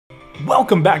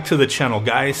Welcome back to the channel,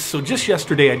 guys. So just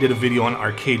yesterday I did a video on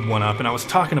Arcade 1-Up and I was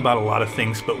talking about a lot of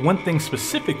things, but one thing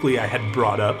specifically I had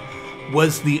brought up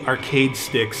was the arcade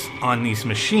sticks on these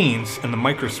machines and the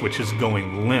micro switches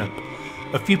going limp.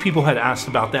 A few people had asked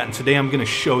about that, and today I'm going to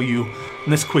show you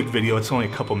in this quick video, it's only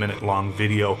a couple minute long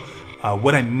video,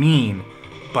 what I mean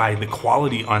by the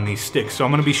quality on these sticks. So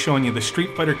I'm going to be showing you the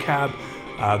Street Fighter cab,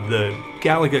 the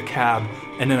Galaga cab,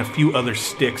 and then a few other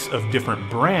sticks of different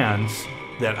brands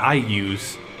that I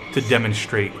use to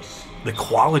demonstrate the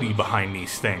quality behind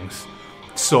these things.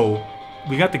 So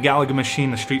we got the Galaga machine,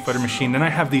 the Street Fighter machine, then I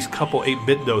have these couple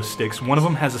 8-bit sticks. One of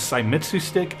them has a Saimitsu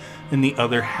stick and the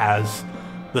other has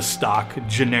the stock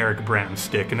generic brand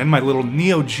stick. And then my little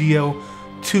Neo Geo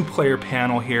 2-player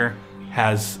panel here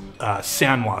has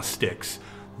Sanwa sticks.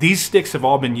 These sticks have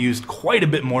all been used quite a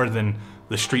bit more than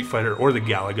the Street Fighter or the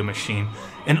Galaga machine,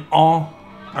 and all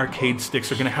arcade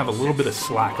sticks are going to have a little bit of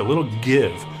slack, a little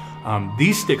give.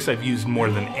 These sticks I've used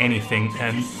more than anything,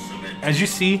 and as you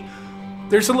see,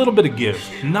 there's a little bit of give,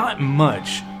 not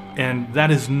much, and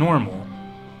that is normal.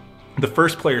 The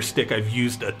first player stick I've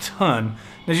used a ton.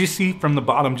 As you see from the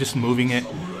bottom, just moving it,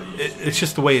 it's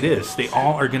just the way it is. They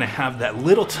all are going to have that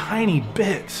little tiny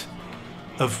bit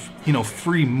of, you know,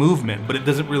 free movement, but it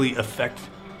doesn't really affect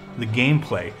the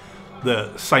gameplay. The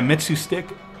Saimitsu stick,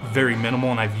 very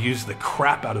minimal, and I've used the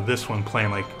crap out of this one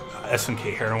playing like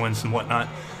SNK Heroines and whatnot.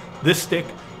 This stick,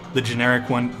 the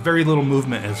generic one, very little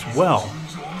movement as well.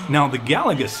 Now the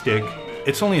Galaga stick,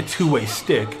 it's only a two-way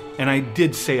stick, and I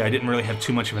did say I didn't really have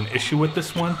too much of an issue with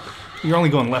this one. You're only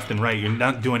going left and right, you're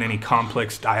not doing any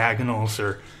complex diagonals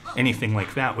or anything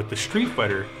like that with the Street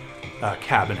Fighter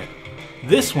cabinet.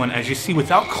 This one, as you see,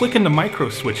 without clicking the micro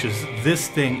switches, this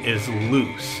thing is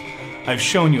loose. I've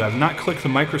shown you, I've not clicked the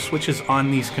micro switches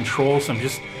on these controls, I'm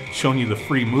just showing you the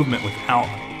free movement without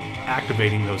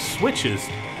activating those switches.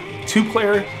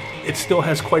 Two-player, it still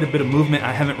has quite a bit of movement,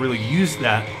 I haven't really used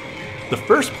that. The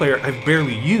first player I've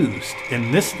barely used,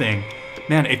 and this thing,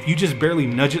 man, if you just barely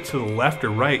nudge it to the left or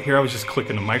right, here I was just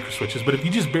clicking the micro switches, but if you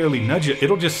just barely nudge it,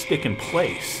 it'll just stick in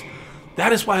place.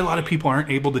 That is why a lot of people aren't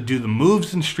able to do the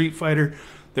moves in Street Fighter.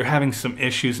 They're having some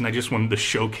issues, and I just wanted to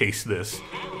showcase this.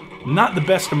 Not the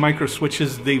best of micro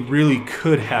switches. They really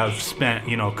could have spent,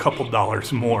 you know, a couple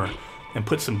dollars more and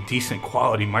put some decent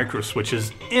quality micro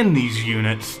switches in these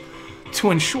units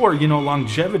to ensure, you know,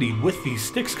 longevity with these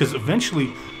sticks, because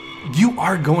eventually you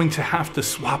are going to have to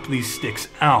swap these sticks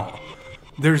out.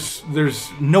 There's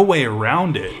no way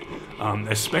around it,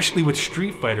 especially with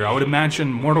Street Fighter. I would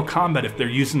imagine Mortal Kombat, if they're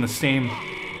using the same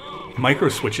micro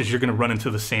switches, you're going to run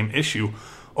into the same issue.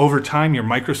 Over time, your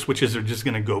micro switches are just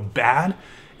going to go bad.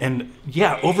 And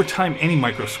yeah, over time, any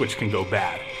micro switch can go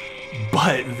bad.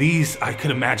 But these, I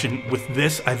could imagine, with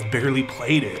this, I've barely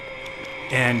played it.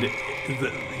 And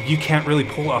you can't really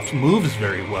pull off moves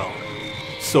very well.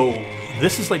 So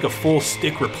this is like a full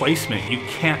stick replacement. You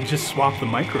can't just swap the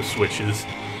micro switches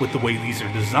with the way these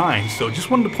are designed. So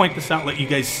just wanted to point this out, let you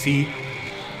guys see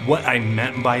what I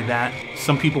meant by that.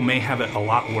 Some people may have it a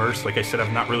lot worse. Like I said,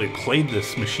 I've not really played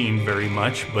this machine very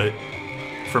much, but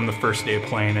from the first day of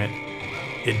playing it,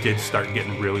 it did start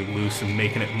getting really loose and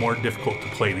making it more difficult to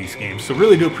play these games. So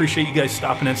really do appreciate you guys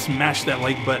stopping in. Smash that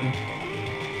like button.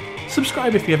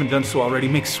 Subscribe if you haven't done so already.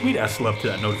 Make sweet ass love to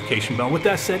that notification bell. With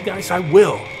that said, guys, I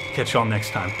will catch y'all next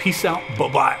time. Peace out,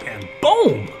 bye-bye, and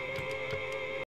boom!